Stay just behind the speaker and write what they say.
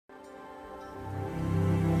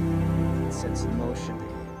sets in motion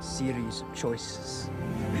a series of choices.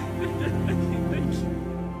 I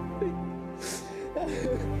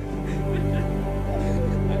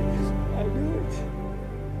knew it.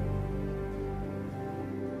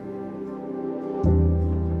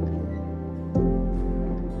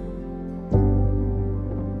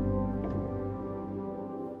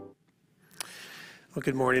 Well,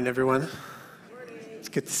 good morning, everyone. It's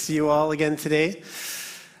good to see you all again today.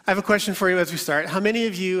 I have a question for you as we start. How many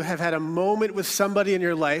of you have had a moment with somebody in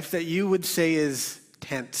your life that you would say is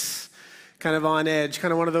tense, kind of on edge,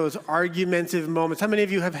 kind of one of those argumentative moments? How many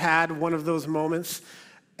of you have had one of those moments?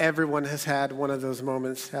 Everyone has had one of those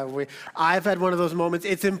moments, have we? I've had one of those moments.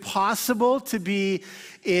 It's impossible to be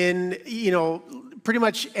in, pretty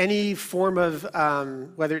much any form of,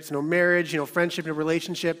 whether it's marriage, friendship, a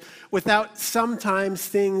relationship, without sometimes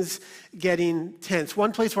things getting tense.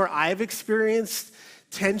 One place where I've experienced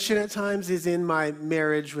tension at times is in my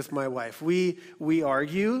marriage with my wife. We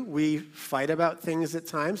argue, we fight about things at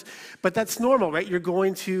times, but that's normal, right? You're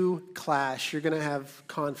going to clash, you're going to have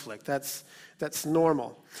conflict. That's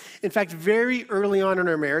normal. In fact, very early on in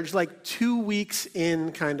our marriage, like 2 weeks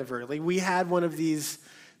in kind of early, we had one of these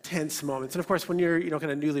tense moments. And of course, when you're,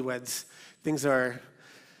 kind of newlyweds, things are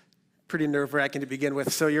pretty nerve-wracking to begin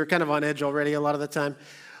with, so you're kind of on edge already a lot of the time.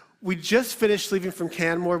 We just finished leaving from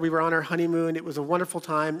Canmore. We were on our honeymoon. It was a wonderful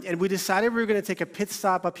time. And we decided we were going to take a pit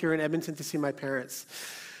stop up here in Edmonton to see my parents.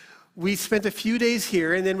 We spent a few days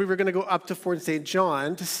here, and then we were going to go up to Fort St.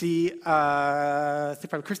 John to see, I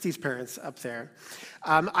think probably Christy's parents up there.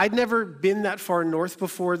 I'd never been that far north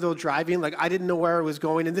before, though, driving. I didn't know where I was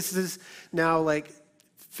going. And this is now,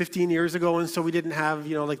 15 years ago, and so we didn't have,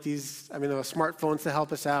 these smartphones to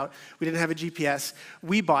help us out. We didn't have a GPS.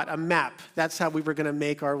 We bought a map. That's how we were going to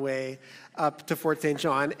make our way up to Fort St.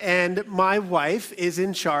 John. And my wife is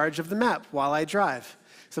in charge of the map while I drive.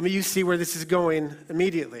 Some of you see where this is going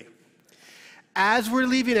immediately. As we're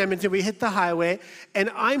leaving Edmonton, we hit the highway, and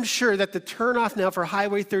I'm sure that the turnoff now for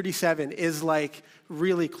Highway 37 is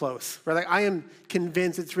really close. Right? I am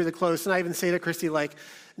convinced it's really close. And I even say to Christy,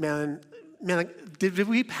 man, did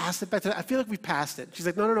we pass it back to? I feel like we passed it. She's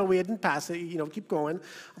like, no, we didn't pass it. Keep going.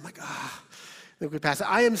 I'm like, I think we passed it.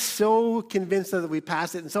 I am so convinced that we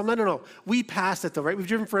passed it. And so I'm like, no, we passed it though, right? We've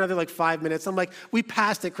driven for another 5 minutes. I'm like, we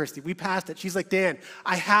passed it, Christy. We passed it. She's like, Dan,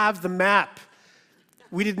 I have the map.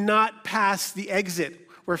 We did not pass the exit.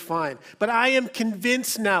 We're fine. But I am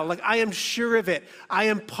convinced now, I am sure of it. I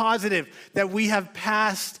am positive that we have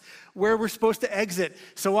passed where we're supposed to exit.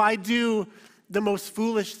 So I do the most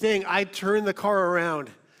foolish thing. I turn the car around,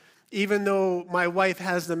 even though my wife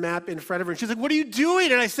has the map in front of her. And she's like, what are you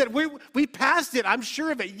doing? And I said, we passed it. I'm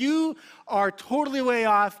sure of it. You are totally way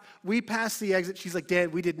off. We passed the exit. She's like,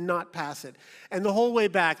 Dad, we did not pass it. And the whole way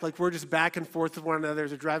back, we're just back and forth with one another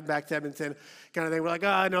as we're driving back to Edmonton kind of thing. We're like,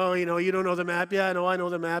 no, you don't know the map. Yeah, no, I know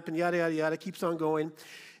the map, and yada, yada, yada. Keeps on going.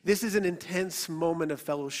 This is an intense moment of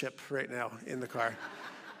fellowship right now in the car.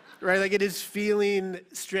 Right, it is feeling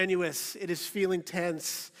strenuous. It is feeling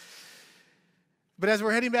tense. But as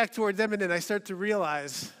we're heading back towards Edmonton, I start to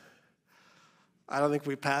realize, I don't think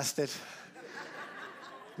we passed it.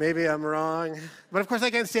 Maybe I'm wrong. But of course,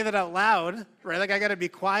 I can't say that out loud, right? I got to be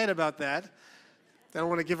quiet about that. I don't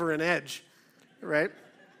want to give her an edge, right?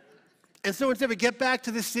 And so instead we get back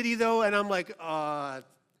to the city, though, and I'm like,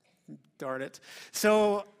 darn it.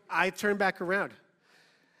 So I turn back around.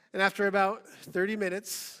 And after about 30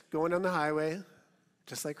 minutes going on the highway,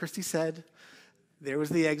 just like Christy said, there was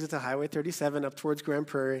the exit to Highway 37 up towards Grand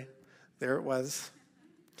Prairie. There it was.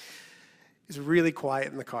 It's really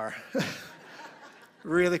quiet in the car.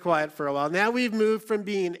 Really quiet for a while. Now we've moved from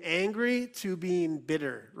being angry to being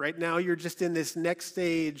bitter. Right now you're just in this next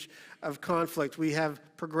stage of conflict. We have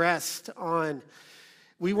progressed on.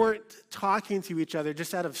 We weren't talking to each other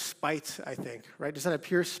just out of spite, I think, right? Just out of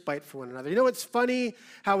pure spite for one another. It's funny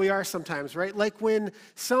how we are sometimes, right? When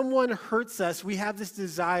someone hurts us, we have this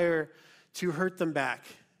desire to hurt them back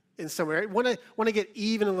in some way, right? Want to get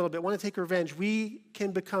even a little bit, want to take revenge. We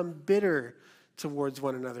can become bitter towards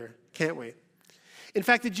one another, can't we? In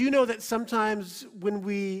fact, did you know that sometimes when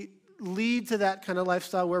we lead to that kind of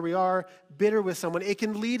lifestyle where we are bitter with someone, it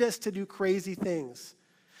can lead us to do crazy things?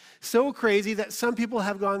 So crazy that some people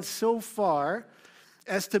have gone so far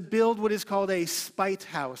as to build what is called a spite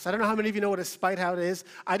house. I don't know how many of you know what a spite house is.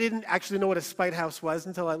 I didn't actually know what a spite house was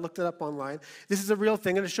until I looked it up online. This is a real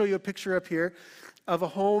thing. I'm going to show you a picture up here of a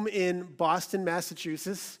home in Boston,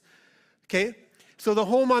 Massachusetts. Okay? So the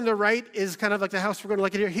home on the right is kind of like the house we're going to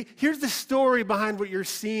look at here. Here's the story behind what you're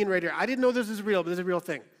seeing right here. I didn't know this was real, but this is a real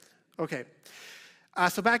thing. Okay.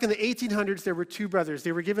 So back in the 1800s, there were two brothers.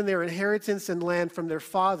 They were given their inheritance and land from their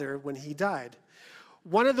father when he died.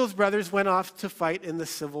 One of those brothers went off to fight in the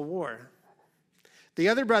Civil War. The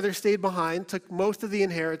other brother stayed behind, took most of the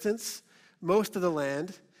inheritance, most of the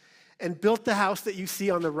land, and built the house that you see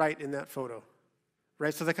on the right in that photo.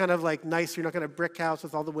 Right? So the kind of like nice, you're not going to brick house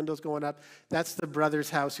with all the windows going up. That's the brother's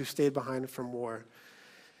house who stayed behind from war.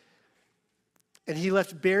 And he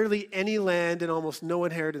left barely any land and almost no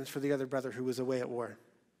inheritance for the other brother who was away at war.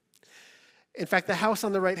 In fact, the house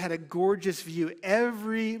on the right had a gorgeous view.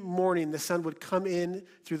 Every morning, the sun would come in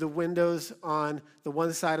through the windows on the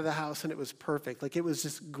one side of the house, and it was perfect. Like, it was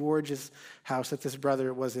this gorgeous house that this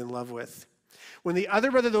brother was in love with. When the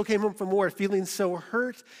other brother, though, came home from war, feeling so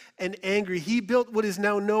hurt and angry, he built what is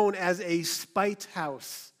now known as a spite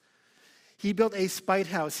house. He built a spite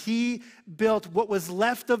house. He built what was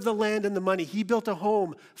left of the land and the money. He built a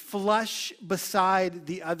home flush beside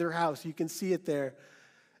the other house. You can see it there.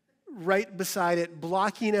 Right beside it,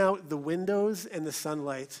 blocking out the windows and the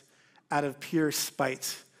sunlight out of pure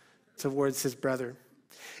spite towards his brother.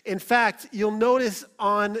 In fact, you'll notice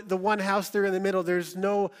on the one house there in the middle, there's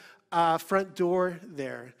no front door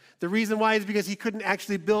there. The reason why is because he couldn't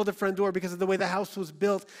actually build a front door because of the way the house was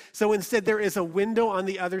built. So instead, there is a window on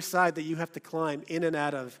the other side that you have to climb in and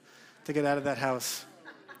out of to get out of that house.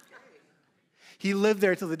 He lived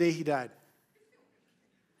there till the day he died,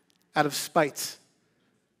 out of spite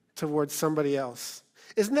towards somebody else.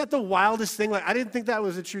 Isn't that the wildest thing? Like, I didn't think that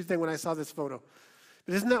was a true thing when I saw this photo.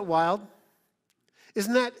 But isn't that wild?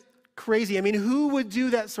 Isn't that crazy? I mean, who would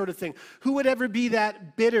do that sort of thing? Who would ever be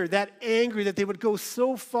that bitter, that angry, that they would go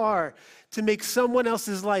so far to make someone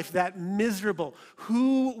else's life that miserable?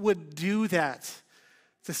 Who would do that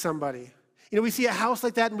to somebody? You know, we see a house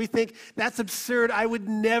like that and we think, that's absurd. I would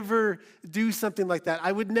never do something like that.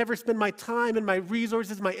 I would never spend my time and my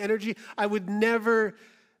resources, my energy. I would never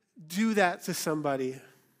do that to somebody.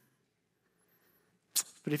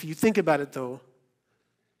 But if you think about it, though,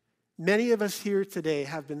 many of us here today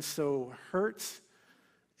have been so hurt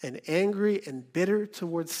and angry and bitter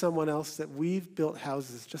towards someone else that we've built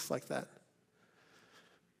houses just like that.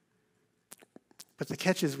 But the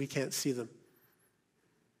catch is we can't see them.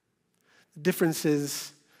 The difference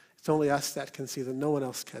is it's only us that can see them. No one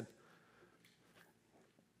else can.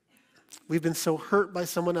 We've been so hurt by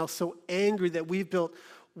someone else, so angry that we've built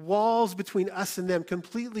walls between us and them,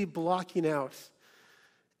 completely blocking out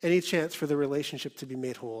any chance for the relationship to be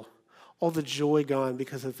made whole. All the joy gone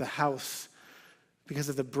because of the house, because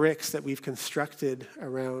of the bricks that we've constructed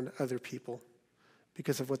around other people,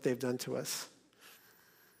 because of what they've done to us.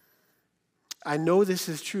 I know this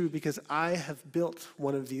is true because I have built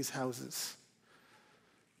one of these houses.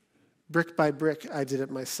 Brick by brick, I did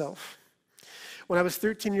it myself. When I was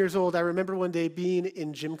 13 years old, I remember one day being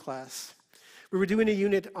in gym class. We were doing a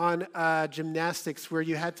unit on gymnastics where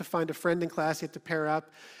you had to find a friend in class, you had to pair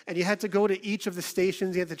up, and you had to go to each of the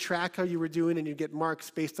stations, you had to track how you were doing, and you'd get marks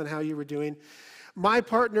based on how you were doing. My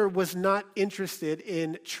partner was not interested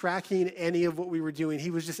in tracking any of what we were doing. He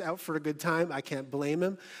was just out for a good time. I can't blame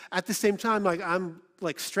him. At the same time, I'm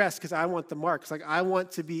stressed because I want the marks. I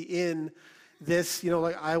want to be in this,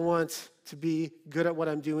 I want to be good at what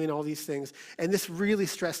I'm doing, all these things. And this really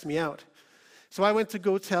stressed me out. So I went to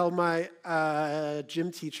go tell my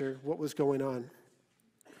gym teacher what was going on.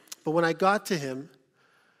 But when I got to him,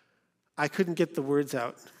 I couldn't get the words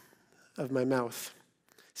out of my mouth.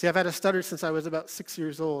 See, I've had a stutter since I was about 6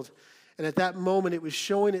 years old. And at that moment, it was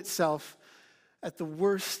showing itself at the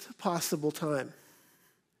worst possible time.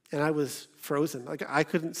 And I was frozen. I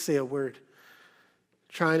couldn't say a word,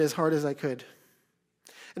 trying as hard as I could.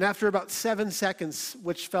 And after about 7 seconds,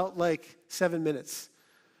 which felt like 7 minutes,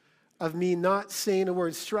 of me not saying a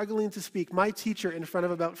word, struggling to speak, my teacher, in front of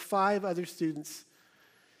about 5 other students,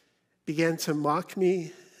 began to mock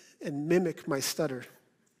me and mimic my stutter.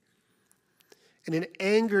 And in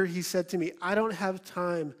anger, he said to me, "I don't have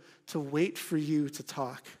time to wait for you to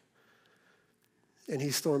talk." And he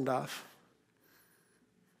stormed off.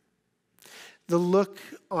 The look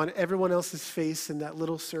on everyone else's face in that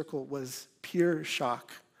little circle was pure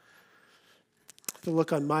shock. The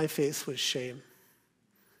look on my face was shame.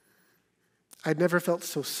 I'd never felt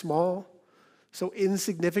so small, so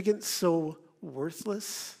insignificant, so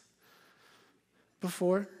worthless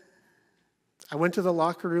before. I went to the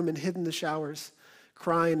locker room and hid in the showers,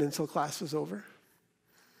 crying until class was over.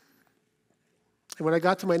 And when I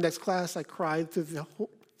got to my next class, I cried through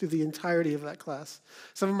the entirety of that class.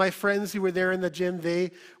 Some of my friends who were there in the gym,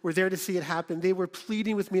 they were there to see it happen. They were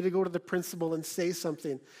pleading with me to go to the principal and say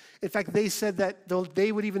something. In fact, they said that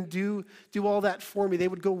they would even do all that for me. They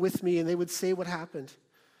would go with me and they would say what happened.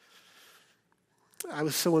 I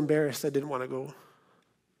was so embarrassed I didn't want to go.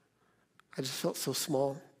 I just felt so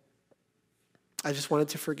small. I just wanted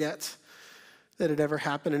to forget that it ever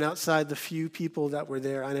happened. And outside the few people that were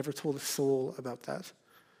there, I never told a soul about that.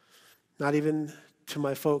 Not even to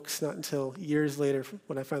my folks, not until years later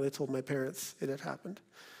when I finally told my parents it had happened.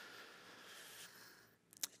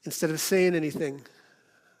 Instead of saying anything,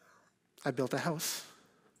 I built a house.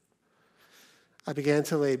 I began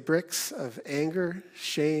to lay bricks of anger,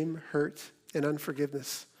 shame, hurt, and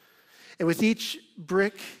unforgiveness. And with each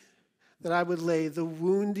brick that I would lay, the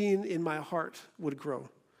wounding in my heart would grow.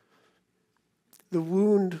 The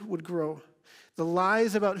wound would grow. The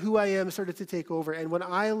lies about who I am started to take over. And when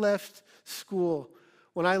I left school,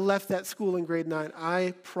 when I left that school in grade 9,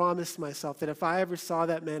 I promised myself that if I ever saw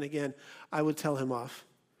that man again, I would tell him off.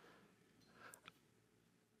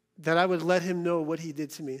 That I would let him know what he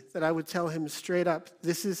did to me. That I would tell him straight up,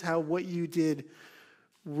 this is how what you did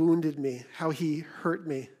wounded me, how he hurt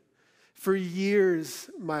me. For years,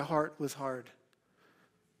 my heart was hard.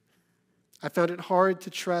 I found it hard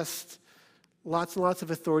to trust lots and lots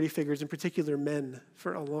of authority figures, in particular men,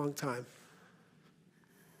 for a long time.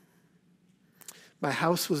 My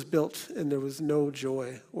house was built and there was no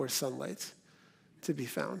joy or sunlight to be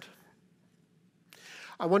found.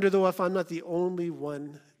 I wonder, though, if I'm not the only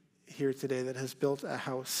one here today that has built a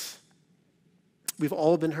house. We've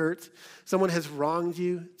all been hurt. Someone has wronged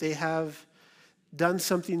you. They have done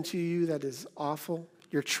something to you that is awful.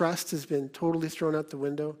 Your trust has been totally thrown out the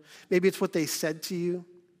window. Maybe it's what they said to you.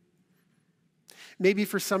 Maybe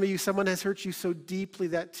for some of you, someone has hurt you so deeply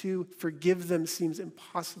that to forgive them seems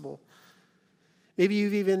impossible. Maybe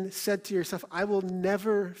you've even said to yourself, I will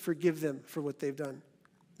never forgive them for what they've done.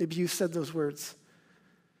 Maybe you said those words.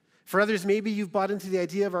 For others, maybe you've bought into the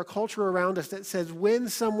idea of our culture around us that says when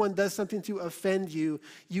someone does something to offend you,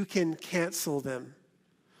 you can cancel them.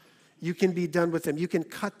 You can be done with them. You can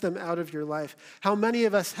cut them out of your life. How many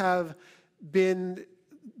of us have been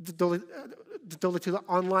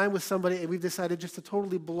online with somebody and we've decided just to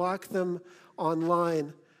totally block them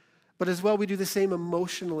online? But as well, we do the same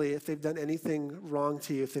emotionally if they've done anything wrong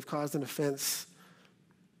to you, if they've caused an offense.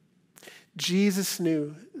 Jesus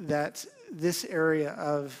knew that this area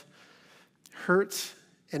of hurt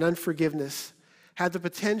and unforgiveness had the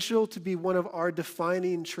potential to be one of our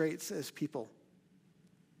defining traits as people.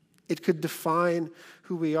 It could define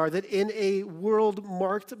who we are. That in a world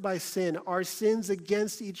marked by sin, our sins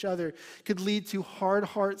against each other could lead to hard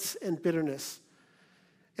hearts and bitterness.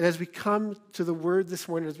 And as we come to the Word this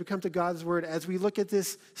morning, as we come to God's Word, as we look at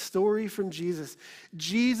this story from Jesus,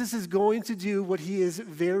 Jesus is going to do what he is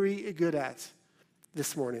very good at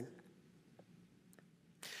this morning.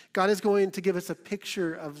 God is going to give us a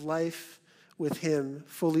picture of life with him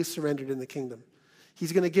fully surrendered in the kingdom.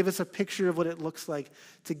 He's going to give us a picture of what it looks like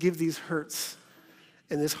to give these hurts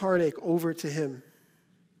and this heartache over to him.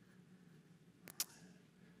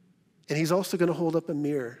 And he's also going to hold up a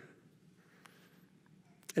mirror.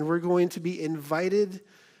 And we're going to be invited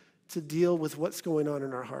to deal with what's going on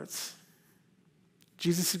in our hearts.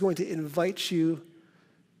 Jesus is going to invite you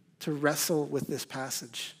to wrestle with this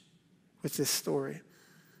passage, with this story,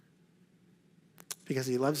 because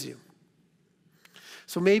he loves you.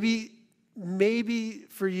 So maybe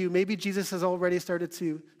for you, maybe Jesus has already started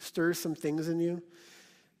to stir some things in you.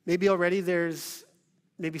 Maybe already there's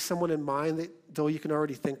maybe someone in mind that though you can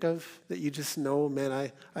already think of, that you just know, man,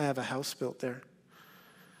 I have a house built there.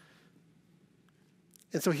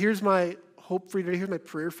 And so here's my hope for you today. Here's my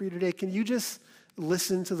prayer for you today. Can you just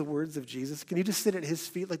listen to the words of Jesus? Can you just sit at his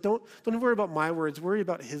feet? Like, don't worry about my words. Worry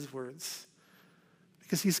about his words.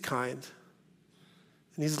 Because he's kind.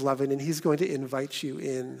 And he's loving. And he's going to invite you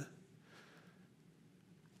in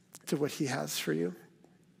to what he has for you.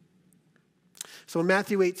 So in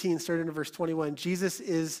Matthew 18, starting in verse 21, Jesus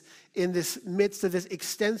is in this midst of this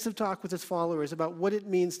extensive talk with his followers about what it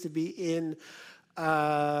means to be in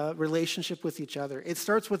relationship with each other. It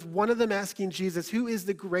starts with one of them asking Jesus, who is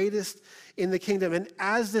the greatest in the kingdom? And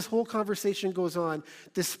as this whole conversation goes on,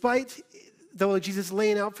 despite though Jesus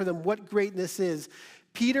laying out for them what greatness is,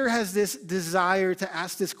 Peter has this desire to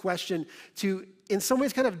ask this question to, in some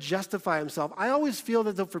ways, kind of justify himself. I always feel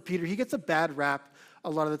that though for Peter, he gets a bad rap a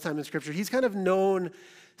lot of the time in Scripture. He's kind of known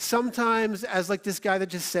sometimes as like this guy that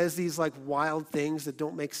just says these like wild things that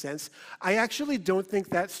don't make sense. I actually don't think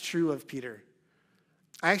that's true of Peter.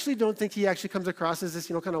 I actually don't think he actually comes across as this,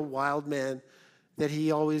 kind of wild man that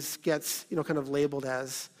he always gets, kind of labeled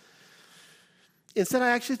as. Instead, I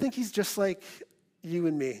actually think he's just like you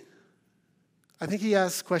and me. I think he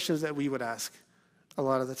asks questions that we would ask a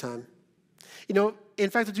lot of the time. In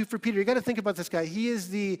fact, for Peter, you got to think about this guy. He is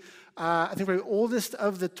the, I think, very oldest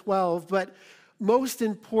of the 12, but most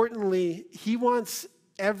importantly, he wants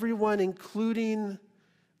everyone, including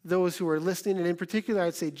those who are listening, and in particular,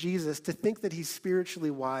 I'd say Jesus, to think that he's spiritually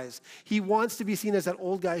wise. He wants to be seen as that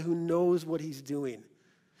old guy who knows what he's doing,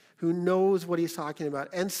 who knows what he's talking about.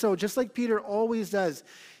 And so, just like Peter always does,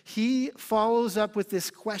 he follows up with this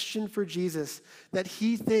question for Jesus that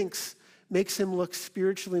he thinks makes him look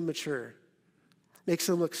spiritually mature, makes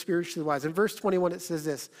him look spiritually wise. In verse 21, it says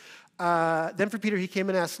this, then for Peter, he came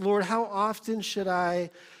and asked, Lord, how often should I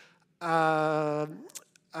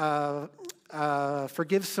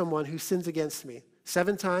forgive someone who sins against me?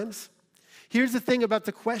 7 times? Here's the thing about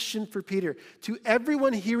the question for Peter. To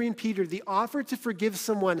everyone hearing Peter, the offer to forgive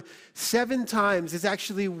someone 7 times is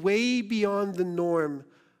actually way beyond the norm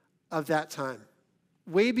of that time,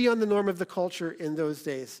 way beyond the norm of the culture in those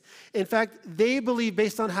days. In fact, they believed,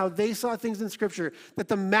 based on how they saw things in Scripture, that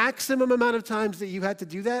the maximum amount of times that you had to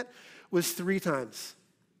do that was 3 times.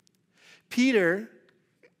 Peter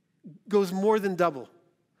goes more than double.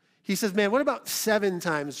 He says, man, what about 7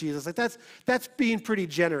 times, Jesus? Like that's being pretty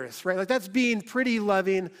generous, right? Like that's being pretty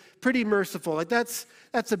loving, pretty merciful. Like that's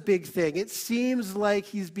a big thing. It seems like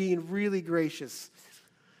he's being really gracious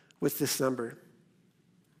with this number.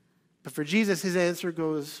 But for Jesus, his answer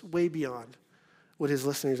goes way beyond what his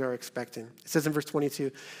listeners are expecting. It says in verse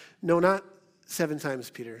 22, no, not 7 times,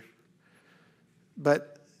 Peter,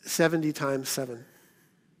 but 70 times 7.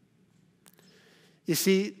 You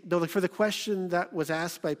see, though, for the question that was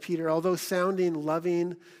asked by Peter, although sounding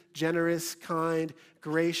loving, generous, kind,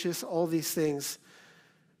 gracious, all these things,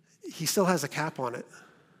 he still has a cap on it.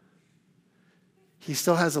 He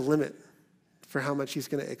still has a limit for how much he's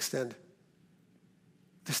going to extend.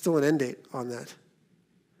 There's still an end date on that.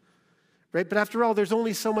 Right? But after all, there's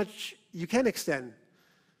only so much you can extend.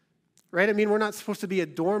 Right? I mean, we're not supposed to be a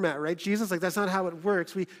doormat, right? Jesus, like, that's not how it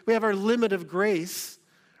works. We have our limit of grace,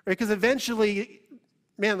 right? Because eventually,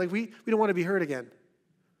 man, like, we don't want to be hurt again.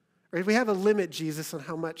 Right? We have a limit, Jesus, on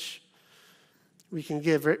how much we can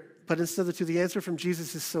give. Right? But instead of the answer from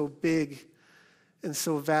Jesus is so big and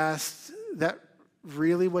so vast that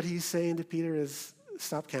really what he's saying to Peter is,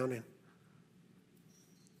 stop counting.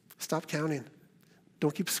 Stop counting.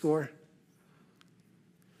 Don't keep score.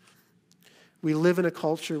 We live in a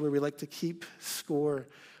culture where we like to keep score.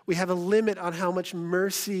 We have a limit on how much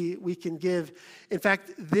mercy we can give. In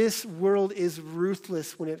fact, this world is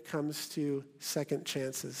ruthless when it comes to second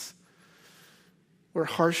chances. We're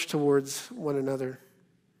harsh towards one another.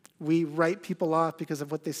 We write people off because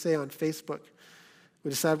of what they say on Facebook.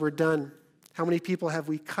 We decide we're done. How many people have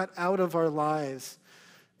we cut out of our lives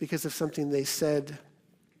because of something they said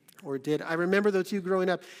or did? I remember, though, too,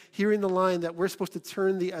 growing up, hearing the line that we're supposed to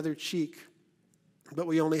turn the other cheek, but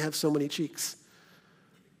we only have so many cheeks.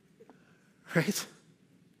 Right?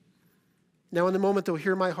 Now, in the moment, though,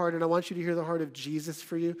 hear my heart, and I want you to hear the heart of Jesus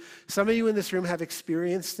for you. Some of you in this room have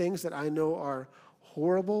experienced things that I know are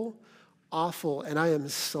horrible, awful, and I am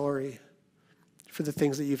sorry for the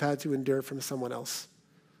things that you've had to endure from someone else.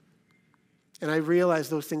 And I realize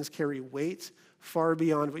those things carry weight far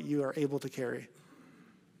beyond what you are able to carry.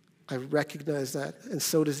 I recognize that, and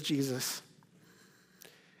so does Jesus.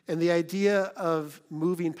 And the idea of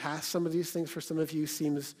moving past some of these things for some of you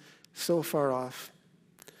seems so far off.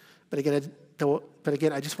 But again,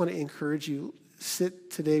 I just want to encourage you, sit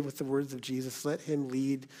today with the words of Jesus. Let him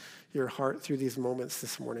lead your heart through these moments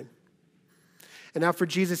this morning. And now for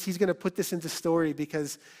Jesus, he's going to put this into story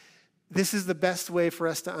because this is the best way for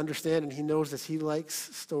us to understand, and he knows this. He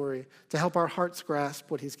likes story to help our hearts grasp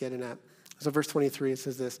what he's getting at. So verse 23, it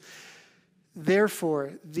says this.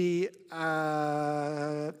 Therefore, the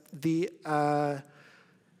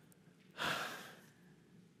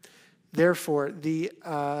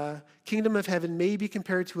kingdom of heaven may be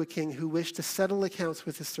compared to a king who wished to settle accounts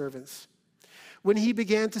with his servants. When he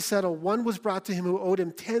began to settle, one was brought to him who owed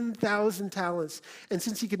him 10,000 talents. And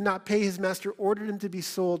since he could not pay, his master ordered him to be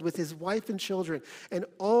sold with his wife and children and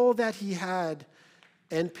all that he had,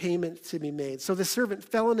 and payment to be made. So the servant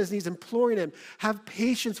fell on his knees, imploring him, have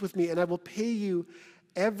patience with me, and I will pay you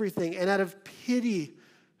everything. And out of pity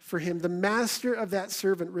for him, the master of that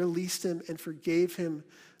servant released him and forgave him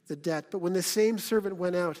the debt. But when the same servant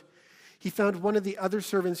went out, he found one of the other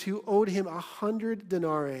servants who owed him 100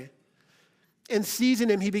 denarii. And seizing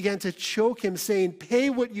him, he began to choke him, saying, pay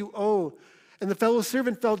what you owe. And the fellow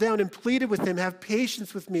servant fell down and pleaded with him, have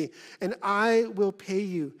patience with me, and I will pay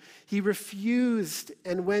you. He refused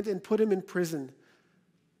and went and put him in prison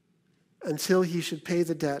until he should pay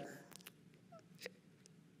the debt.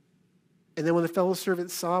 And then when the fellow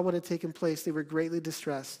servants saw what had taken place, they were greatly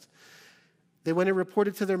distressed. They went and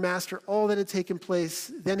reported to their master all that had taken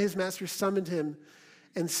place. Then his master summoned him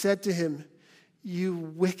and said to him, you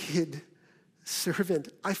wicked servant.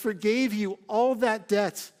 I forgave you all that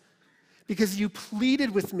debt because you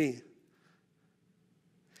pleaded with me.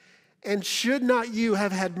 And should not you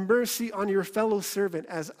have had mercy on your fellow servant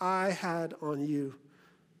as I had on you?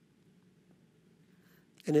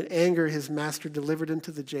 And in anger, his master delivered him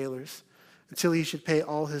to the jailers until he should pay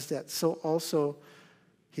all his debt. So also,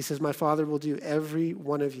 he says, my Father will do every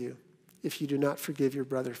one of you if you do not forgive your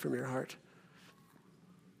brother from your heart.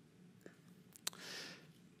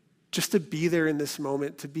 Just to be there in this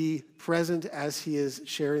moment, to be present as he is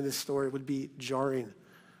sharing this story would be jarring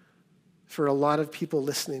for a lot of people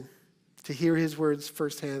listening, to hear his words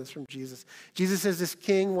firsthand from Jesus. Jesus says this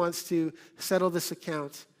king wants to settle this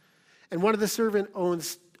account. And one of the servants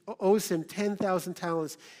owes him 10,000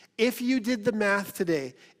 talents. If you did the math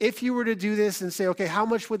today, if you were to do this and say, okay, how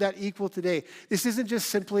much would that equal today? This isn't just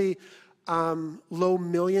simply low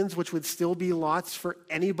millions, which would still be lots for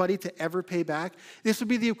anybody to ever pay back. This would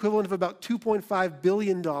be the equivalent of about $2.5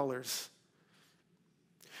 billion.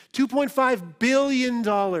 $2.5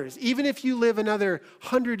 billion. Even if you live another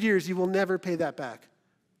 100 years, you will never pay that back.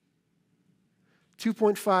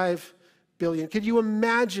 $2.5 billion. Could you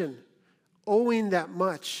imagine owing that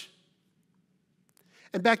much?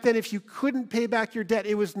 And back then, if you couldn't pay back your debt,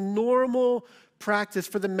 it was normal practice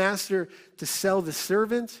for the master to sell the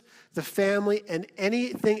servant, the family, and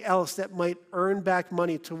anything else that might earn back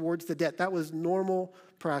money towards the debt. That was normal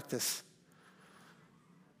practice.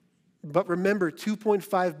 But remember,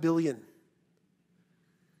 2.5 billion.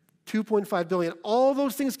 2.5 billion. All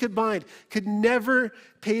those things combined could never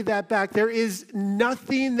pay that back. There is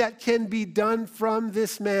nothing that can be done from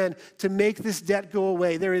this man to make this debt go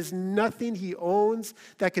away. There is nothing he owns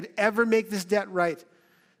that could ever make this debt right.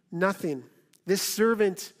 Nothing. This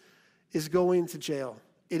servant is going to jail.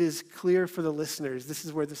 It is clear for the listeners. This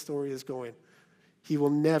is where the story is going. He will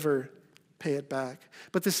never pay it back.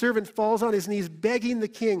 But the servant falls on his knees, begging the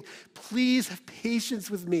king, please have patience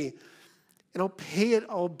with me, and I'll pay it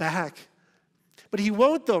all back. But he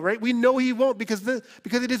won't, though, right? We know he won't because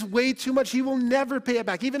it is way too much. He will never pay it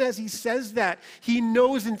back. Even as he says that, he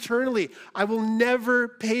knows internally, I will never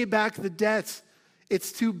pay back the debt.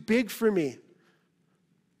 It's too big for me.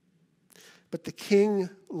 But the king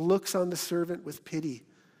looks on the servant with pity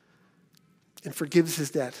and forgives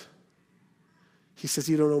his debt. He says,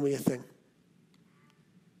 you don't owe me a thing.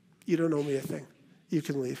 You don't owe me a thing. You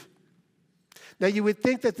can leave. Now, you would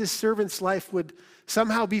think that this servant's life would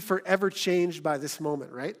somehow be forever changed by this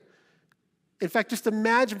moment, right? In fact, just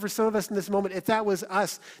imagine for some of us in this moment, if that was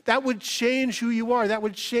us, that would change who you are. That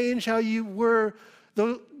would change how you were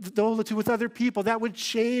with other people. That would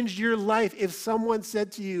change your life if someone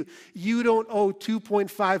said to you, you don't owe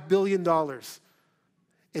 $2.5 billion.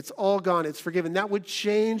 It's all gone. It's forgiven. That would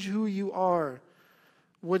change who you are,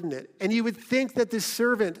 wouldn't it? And you would think that this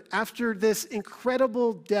servant, after this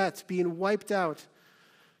incredible debt being wiped out,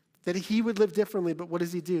 that he would live differently. But what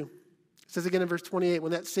does he do? It says again in verse 28,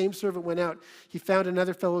 when that same servant went out, he found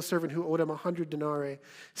another fellow servant who owed him 100 denarii.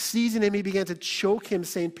 Seizing him, he began to choke him,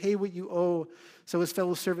 saying, pay what you owe. So his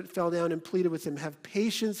fellow servant fell down and pleaded with him, have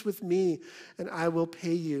patience with me, and I will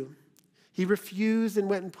pay you. He refused and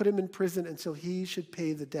went and put him in prison until he should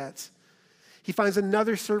pay the debts. He finds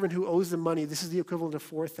another servant who owes him money. This is the equivalent of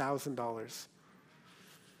 $4,000.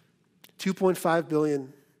 $2.5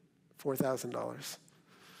 billion, $4,000.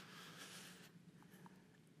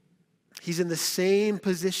 He's in the same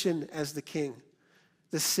position as the king,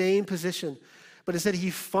 the same position. But instead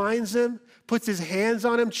he finds him, puts his hands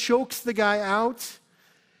on him, chokes the guy out,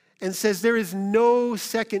 and says, there is no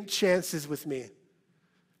second chances with me.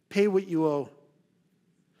 Pay what you owe.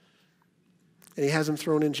 And he has him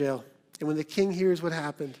thrown in jail. And when the king hears what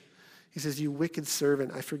happened, he says, you wicked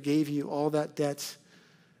servant, I forgave you all that debt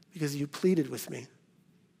because you pleaded with me,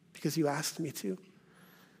 because you asked me to.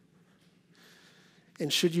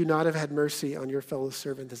 And should you not have had mercy on your fellow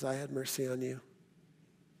servant as I had mercy on you?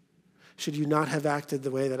 Should you not have acted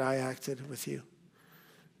the way that I acted with you?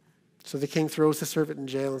 So the king throws the servant in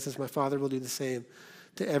jail and says, my father will do the same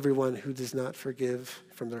to everyone who does not forgive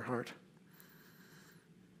from their heart.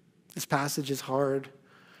 This passage is hard.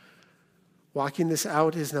 Walking this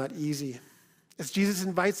out is not easy. As Jesus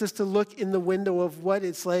invites us to look in the window of what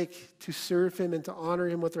it's like to serve him and to honor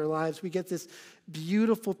him with our lives, we get this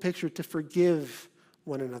beautiful picture to forgive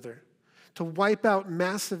one another, to wipe out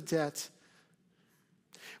massive debt.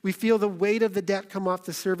 We feel the weight of the debt come off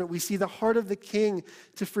the servant. We see the heart of the king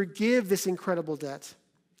to forgive this incredible debt.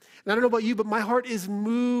 And I don't know about you, but my heart is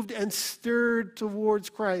moved and stirred towards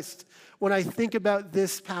Christ when I think about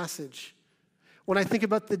this passage, when I think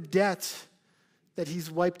about the debt that he's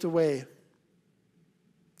wiped away.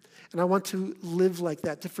 And I want to live like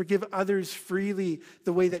that, to forgive others freely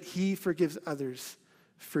the way that he forgives others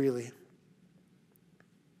freely.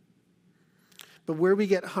 But where we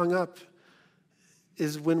get hung up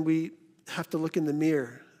is when we have to look in the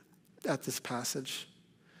mirror at this passage.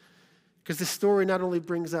 Because the story not only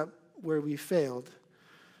brings up where we failed,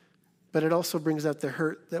 but it also brings up the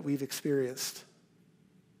hurt that we've experienced.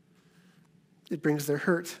 It brings the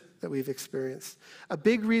hurt that we've experienced. A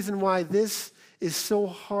big reason why this is so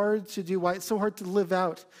hard to do, why it's so hard to live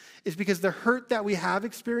out, is because the hurt that we have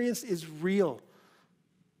experienced is real.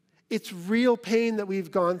 It's real pain that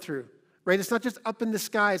we've gone through, right? It's not just up in the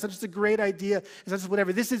sky. It's not just a great idea. It's not just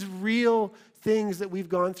whatever. This is real things that we've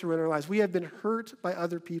gone through in our lives. We have been hurt by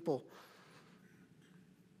other people.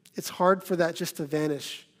 It's hard for that just to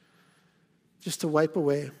vanish, just to wipe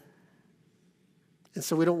away. And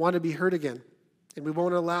so we don't want to be hurt again. And we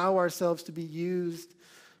won't allow ourselves to be used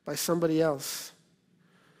by somebody else.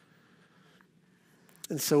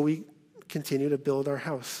 And so we continue to build our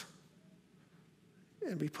house.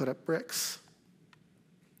 And we put up bricks.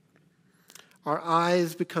 Our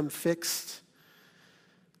eyes become fixed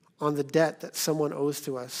on the debt that someone owes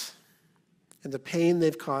to us and the pain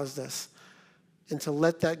they've caused us. And to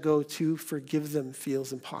let that go to forgive them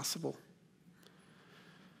feels impossible.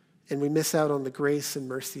 And we miss out on the grace and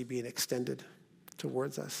mercy being extended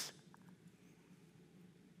towards us.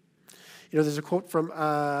 You know, there's a quote from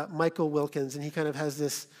Michael Wilkins, and he kind of has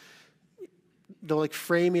this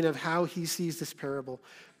framing of how he sees this parable.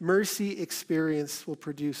 Mercy experienced will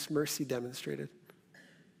produce mercy demonstrated.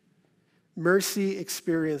 Mercy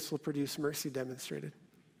experienced will produce mercy demonstrated.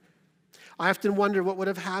 I often wonder what would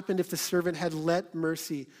have happened if the servant had let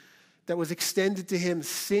mercy that was extended to him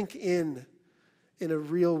sink in a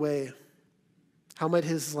real way. How might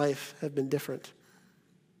his life have been different?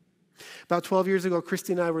 About 12 years ago,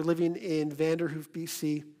 Christy and I were living in Vanderhoof,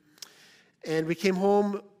 BC, and we came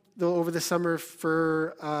home over the summer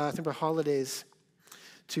for, I think, the holidays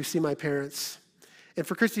to see my parents. And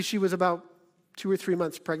for Christy, she was about 2 or 3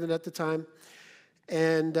 months pregnant at the time.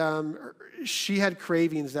 And she had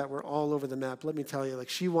cravings that were all over the map. Let me tell you,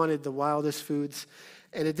 she wanted the wildest foods.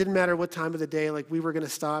 And it didn't matter what time of the day, we were going to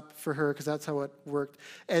stop for her because that's how it worked.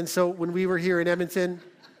 And so when we were here in Edmonton,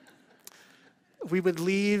 we would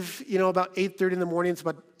leave, about 8:30 in the morning. It's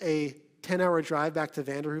about a 10-hour drive back to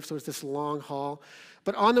Vanderhoof, so it's this long haul.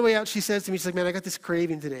 But on the way out, she says to me, she's like, man, I got this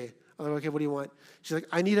craving today. I'm like, okay, what do you want? She's like,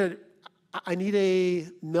 I need a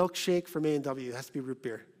milkshake from A&W. It has to be root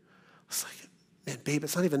beer. I was like, man, babe,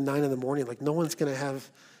 it's not even 9 in the morning. No one's going to have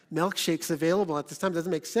milkshakes available at this time. It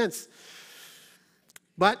doesn't make sense.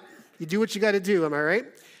 But you do what you got to do, am I right?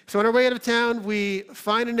 So on our way out of town, we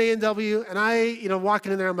find an A&W, and I,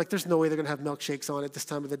 walking in there, I'm like, there's no way they're going to have milkshakes on at this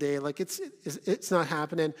time of the day. It's not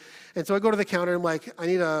happening. And so I go to the counter, and I'm like, I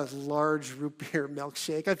need a large root beer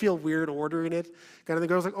milkshake. I feel weird ordering it. And the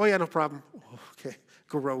girl's like, oh, yeah, no problem. Oh, okay,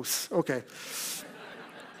 gross. Okay.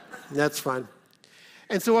 That's fine.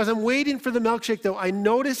 And so as I'm waiting for the milkshake, though, I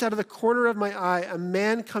notice out of the corner of my eye a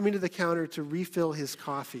man coming to the counter to refill his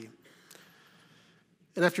coffee.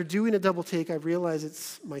 And after doing a double take, I realize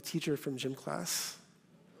it's my teacher from gym class.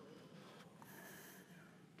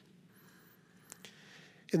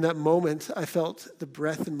 In that moment, I felt the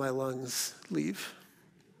breath in my lungs leave.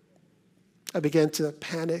 I began to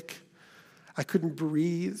panic. I couldn't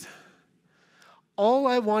breathe. All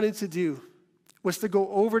I wanted to do was to go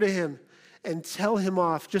over to him and tell him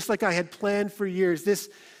off, just like I had planned for years. This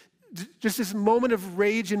moment of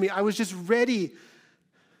rage in me. I was just ready.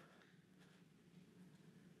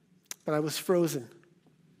 But I was frozen,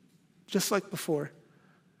 just like before.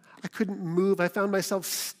 I couldn't move. I found myself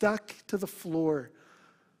stuck to the floor.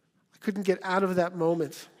 I couldn't get out of that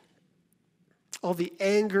moment. All the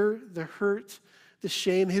anger, the hurt, the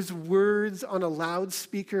shame, his words on a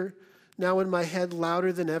loudspeaker, now in my head,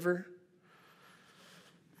 louder than ever.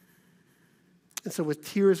 And so with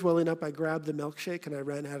tears welling up, I grabbed the milkshake and I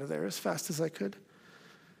ran out of there as fast as I could.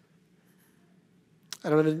 I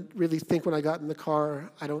don't really think when I got in the car,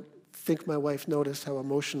 I don't think my wife noticed how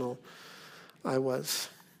emotional I was.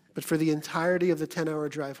 But for the entirety of the 10-hour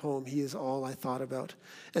drive home, he is all I thought about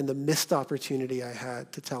and the missed opportunity I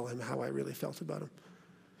had to tell him how I really felt about him.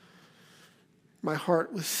 My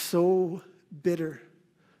heart was so bitter.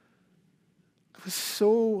 I was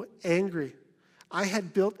so angry. I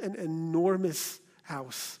had built an enormous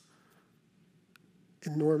house.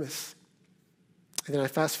 Enormous. And then I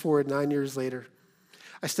fast forward 9 years later.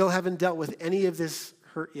 I still haven't dealt with any of this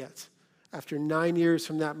hurt yet. After 9 years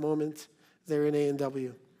from that moment there in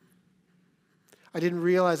A&W. I didn't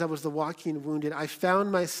realize I was the walking wounded. I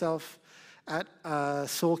found myself at a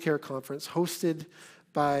soul care conference hosted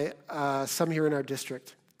by some here in our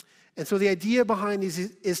district. And so the idea behind these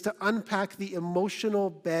is to unpack the emotional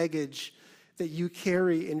baggage that you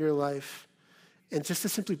carry in your life and just to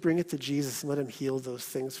simply bring it to Jesus and let him heal those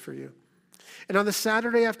things for you. And on the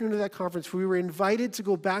Saturday afternoon of that conference, we were invited to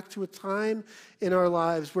go back to a time in our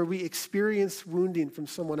lives where we experienced wounding from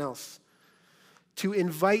someone else, to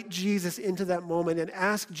invite Jesus into that moment and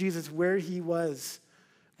ask Jesus where he was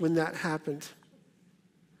when that happened.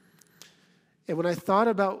 And when I thought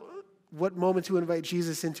about what moment to invite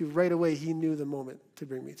Jesus into, right away, he knew the moment to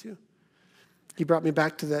bring me to. He brought me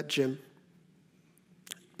back to that gym,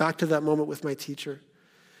 back to that moment with my teacher.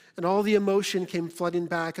 And all the emotion came flooding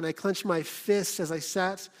back, and I clenched my fists as I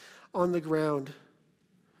sat on the ground.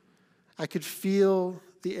 I could feel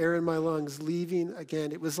the air in my lungs leaving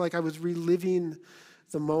again. It was like I was reliving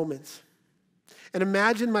the moment. And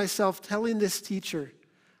imagine myself telling this teacher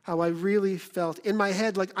how I really felt. In my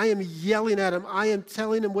head, like I am yelling at him. I am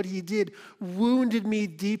telling him what he did wounded me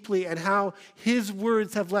deeply and how his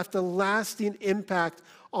words have left a lasting impact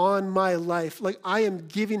on my life. Like I am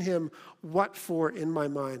giving him what for in my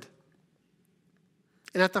mind.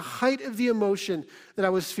 And at the height of the emotion that I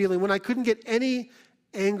was feeling, when I couldn't get any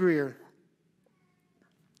angrier,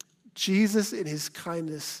 Jesus in his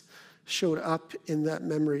kindness showed up in that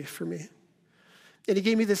memory for me. And he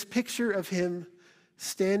gave me this picture of him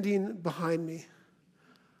standing behind me,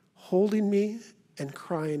 holding me and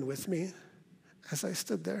crying with me as I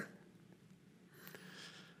stood there.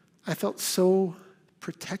 I felt so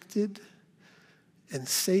protected and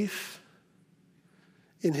safe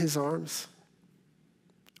in his arms,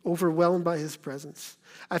 overwhelmed by his presence.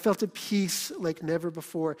 I felt a peace like never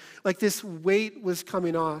before, like this weight was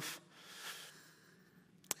coming off.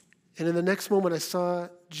 And in the next moment, I saw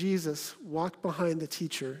Jesus walk behind the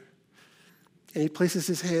teacher, and he places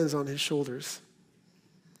his hands on his shoulders.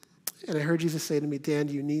 And I heard Jesus say to me, Dan,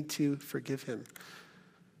 you need to forgive him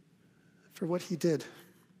for what he did.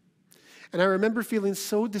 And I remember feeling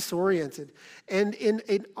so disoriented. And in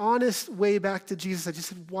an honest way back to Jesus, I just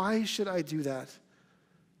said, why should I do that?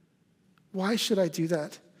 Why should I do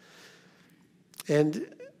that? And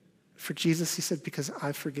for Jesus, he said, because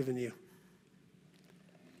I've forgiven you.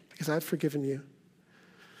 Because I've forgiven you.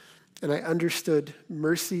 And I understood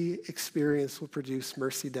mercy experience will produce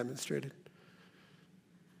mercy demonstrated.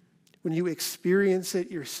 When you experience it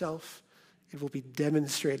yourself, it will be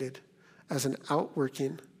demonstrated as an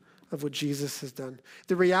outworking of what Jesus has done.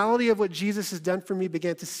 The reality of what Jesus has done for me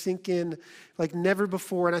began to sink in like never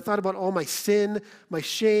before. And I thought about all my sin, my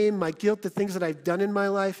shame, my guilt, the things that I've done in my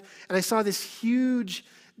life. And I saw this huge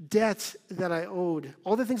debt that I owed.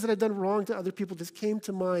 All the things that I'd done wrong to other people just came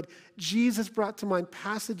to mind. Jesus brought to mind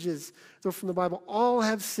passages, though from the Bible, all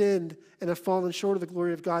have sinned and have fallen short of the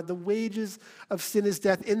glory of God. The wages of sin is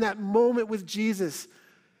death. In that moment with Jesus,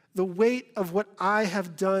 the weight of what I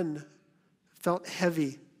have done felt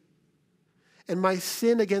heavy. And my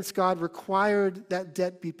sin against God required that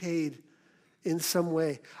debt be paid in some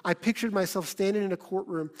way. I pictured myself standing in a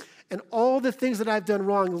courtroom and all the things that I've done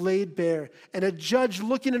wrong laid bare, and a judge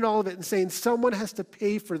looking at all of it and saying, someone has to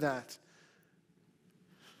pay for that.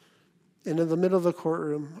 And in the middle of the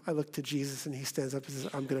courtroom, I look to Jesus and he stands up and says,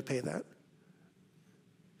 I'm going to pay that.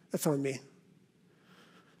 That's on me.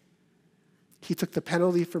 He took the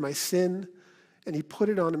penalty for my sin and he put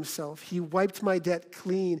it on himself. He wiped my debt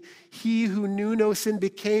clean. He who knew no sin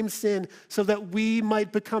became sin so that we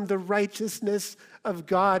might become the righteousness of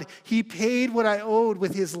God. He paid what I owed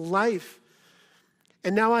with his life.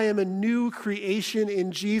 And now I am a new creation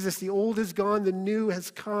in Jesus. The old is gone, the new has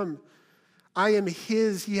come. I am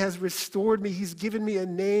his. He has restored me. He's given me a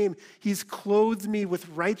name. He's clothed me with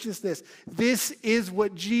righteousness. This is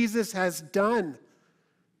what Jesus has done.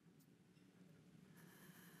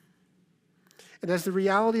 And as the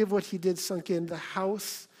reality of what he did sunk in, the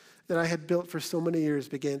house that I had built for so many years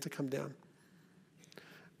began to come down.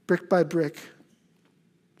 Brick by brick,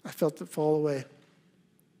 I felt it fall away.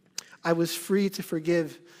 I was free to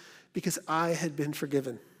forgive because I had been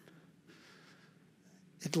forgiven.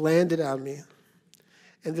 It landed on me.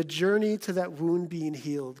 And the journey to that wound being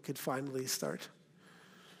healed could finally start.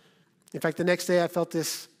 In fact, the next day I felt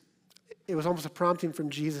this, it was almost a prompting from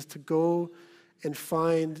Jesus to go and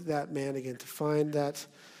find that man again, to find that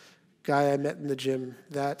guy I met in the gym,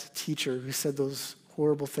 that teacher who said those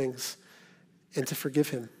horrible things, and to forgive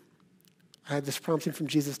him. I had this prompting from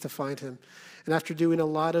Jesus to find him. And after doing a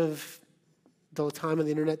lot of the time on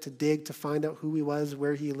the internet to dig, to find out who he was,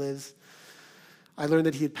 where he lives, I learned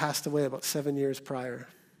that he had passed away about 7 years prior.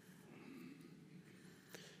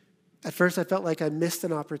 At first, I felt like I missed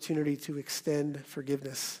an opportunity to extend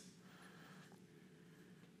forgiveness.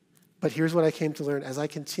 But here's what I came to learn. As I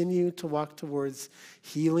continue to walk towards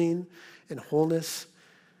healing and wholeness,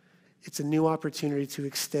 it's a new opportunity to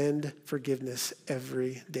extend forgiveness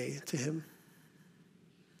every day to him.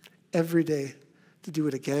 Every day, to do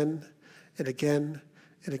it again and again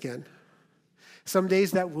and again. Some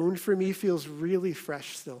days that wound for me feels really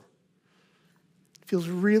fresh still. It feels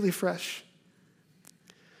really fresh.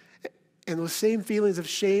 And those same feelings of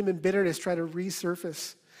shame and bitterness try to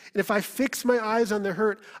resurface. And if I fix my eyes on the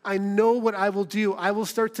hurt, I know what I will do. I will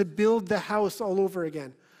start to build the house all over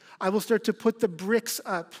again. I will start to put the bricks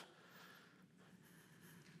up.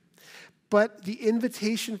 But the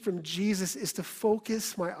invitation from Jesus is to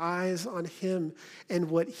focus my eyes on him and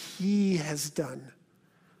what he has done.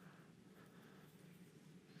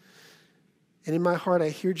 And in my heart, I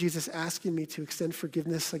hear Jesus asking me to extend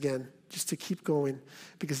forgiveness again, just to keep going,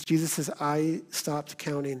 because Jesus says, I stopped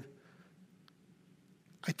counting.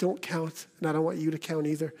 I don't count, and I don't want you to count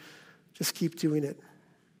either. Just keep doing it.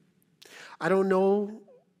 I don't know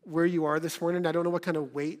where you are this morning. I don't know what kind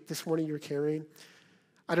of weight this morning you're carrying.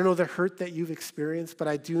 I don't know the hurt that you've experienced, but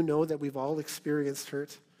I do know that we've all experienced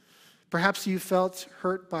hurt. Perhaps you felt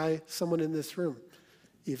hurt by someone in this room,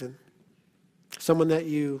 even. Someone that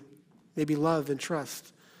you maybe love and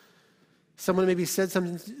trust. Someone maybe said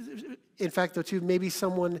something, in fact, though, too, maybe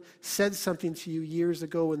someone said something to you years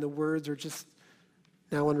ago and the words are just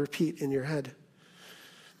now on repeat in your head.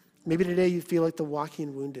 Maybe today you feel like the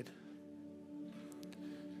walking wounded.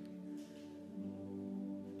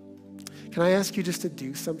 Can I ask you just to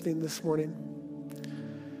do something this morning?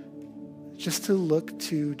 Just to look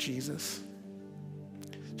to Jesus.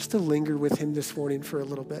 Just to linger with him this morning for a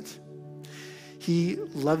little bit. He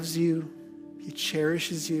loves you. He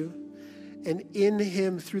cherishes you. And in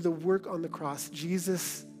him, through the work on the cross,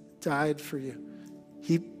 Jesus died for you.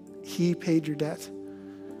 He paid your debt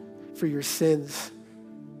for your sins.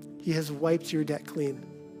 He has wiped your debt clean.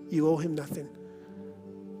 You owe him nothing.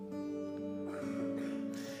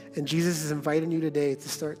 And Jesus is inviting you today to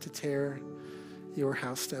start to tear your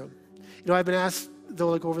house down. You know, I've been asked, though,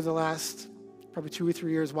 like over the last probably 2 or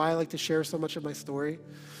 3 years, why I like to share so much of my story.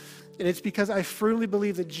 And it's because I firmly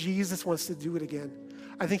believe that Jesus wants to do it again.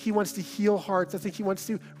 I think he wants to heal hearts. I think he wants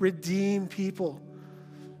to redeem people.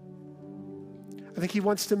 I think he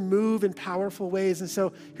wants to move in powerful ways. And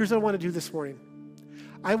so here's what I want to do this morning.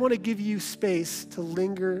 I want to give you space to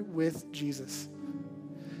linger with Jesus.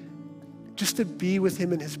 Just to be with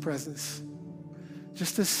him in his presence.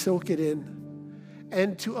 Just to soak it in.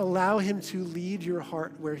 And to allow him to lead your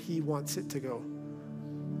heart where he wants it to go.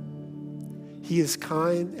 He is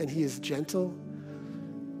kind and he is gentle.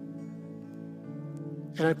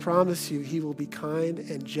 And I promise you, he will be kind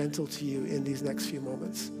and gentle to you in these next few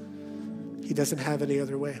moments. He doesn't have any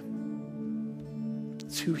other way.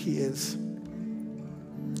 It's who he is.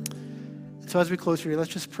 So as we close here, let's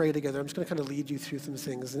just pray together. I'm just going to kind of lead you through some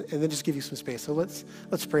things and then just give you some space. So let's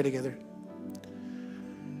pray together.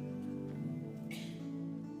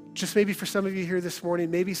 Just maybe for some of you here this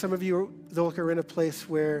morning, maybe some of you are in a place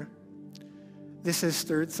where this has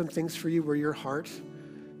stirred some things for you, where your heart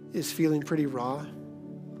is feeling pretty raw.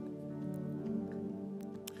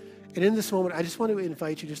 And in this moment, I just want to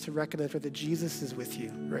invite you just to recognize that Jesus is with you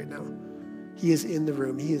right now. He is in the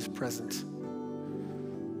room. He is present.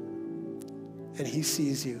 And he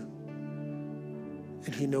sees you.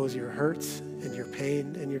 And he knows your hurts and your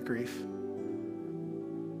pain and your grief.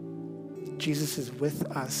 Jesus is with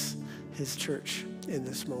us, his church, in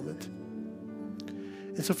this moment.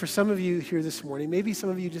 And so for some of you here this morning, maybe some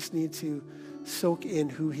of you just need to soak in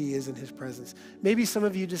who he is in his presence. Maybe some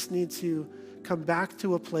of you just need to come back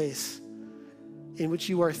to a place in which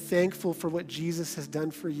you are thankful for what Jesus has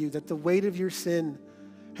done for you, that the weight of your sin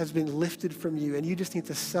has been lifted from you, and you just need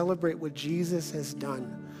to celebrate what Jesus has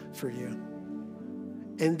done for you,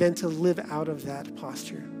 and then to live out of that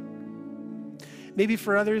posture. Maybe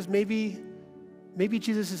for others, maybe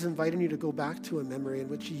Jesus is inviting you to go back to a memory in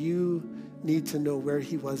which you need to know where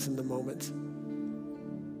he was in the moment.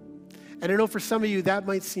 And I know for some of you, that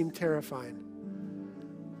might seem terrifying.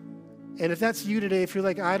 And if that's you today, if you're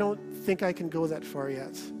like, I don't think I can go that far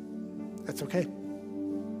yet, that's okay.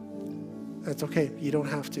 That's okay. You don't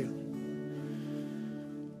have to.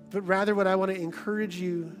 But rather, what I want to encourage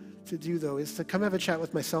you to do, though, is to come have a chat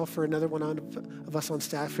with myself or another one of us on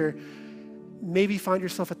staff here. Maybe find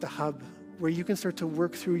yourself at the hub where you can start to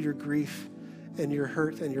work through your grief and your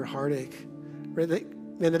hurt and your heartache. Right?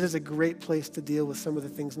 Man, that is a great place to deal with some of the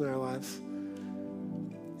things in our lives.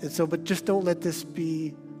 And so, but just don't let this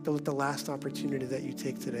be the last opportunity that you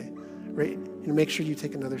take today, right? Make sure you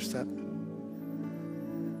take another step.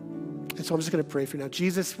 And so I'm just going to pray for you now.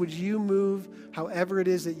 Jesus, would you move however it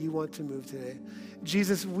is that you want to move today?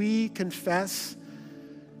 Jesus, we confess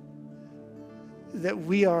that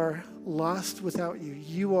we are lost without you.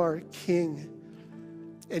 You are King.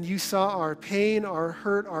 And you saw our pain, our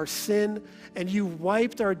hurt, our sin, and you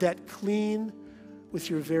wiped our debt clean with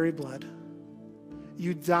your very blood.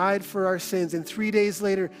 You died for our sins, and 3 days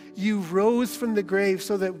later, you rose from the grave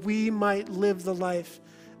so that we might live the life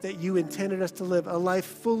that you intended us to live, a life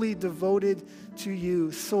fully devoted to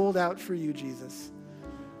you, sold out for you, Jesus.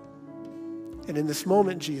 And in this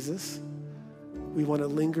moment, Jesus, we want to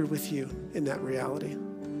linger with you in that reality.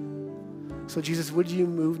 So Jesus, would you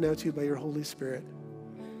move now too by your Holy Spirit?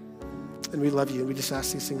 And we love you, and we just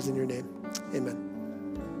ask these things in your name. Amen.